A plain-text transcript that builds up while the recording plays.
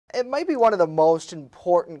It might be one of the most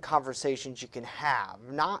important conversations you can have,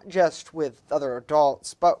 not just with other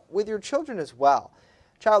adults, but with your children as well.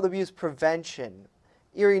 Child abuse prevention.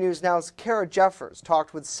 WNY News Now's Kara Jeffers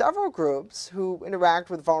talked with several groups who interact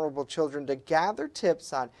with vulnerable children to gather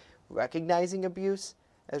tips on recognizing abuse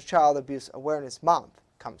as Child Abuse Awareness Month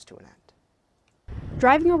comes to an end.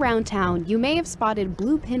 Driving around town, you may have spotted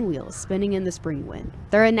blue pinwheels spinning in the spring wind.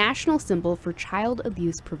 They're a national symbol for Child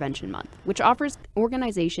Abuse Prevention Month, which offers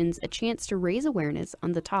organizations a chance to raise awareness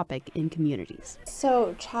on the topic in communities.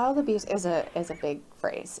 So child abuse is a big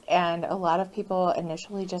phrase, and a lot of people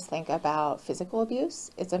initially just think about physical abuse.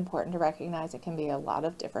 It's important to recognize it can be a lot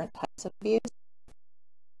of different types of abuse.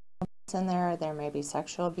 In there may be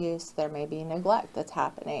sexual abuse, there may be neglect that's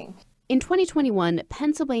happening. In 2021,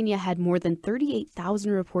 Pennsylvania had more than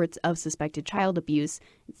 38,000 reports of suspected child abuse.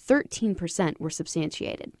 13% were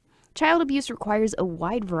substantiated. Child abuse requires a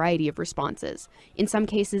wide variety of responses. In some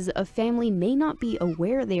cases, a family may not be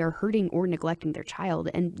aware they are hurting or neglecting their child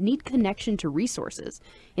and need connection to resources.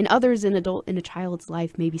 In others, an adult in a child's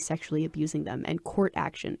life may be sexually abusing them and court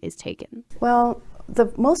action is taken. Well,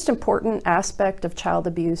 the most important aspect of child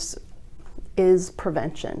abuse is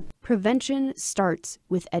prevention. Prevention starts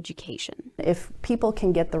with education. If people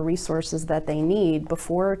can get the resources that they need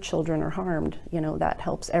before children are harmed, that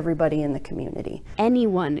helps everybody in the community.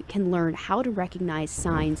 Anyone can learn how to recognize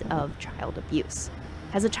signs of child abuse.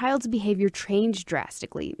 Has a child's behavior changed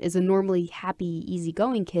drastically? Is a normally happy,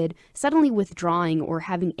 easygoing kid suddenly withdrawing or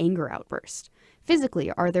having anger outbursts?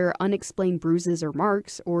 Physically, are there unexplained bruises or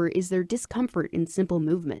marks, or is there discomfort in simple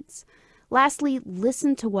movements? Lastly,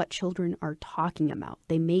 listen to what children are talking about.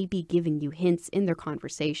 They may be giving you hints in their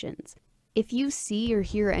conversations. If you see or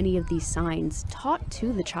hear any of these signs, talk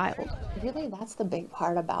to the child. Really, that's the big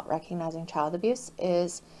part about recognizing child abuse,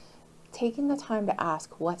 is taking the time to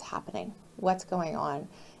ask what's happening, what's going on.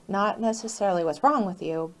 Not necessarily what's wrong with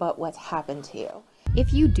you, but what's happened to you.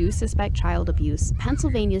 If you do suspect child abuse,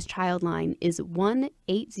 Pennsylvania's Child Line is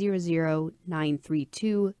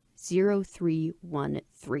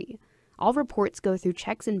 1-800-932-0313. All reports go through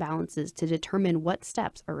checks and balances to determine what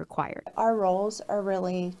steps are required. Our roles are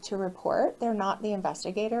really to report. They're not the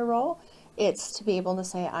investigator role. It's to be able to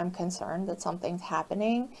say, I'm concerned that something's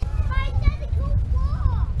happening.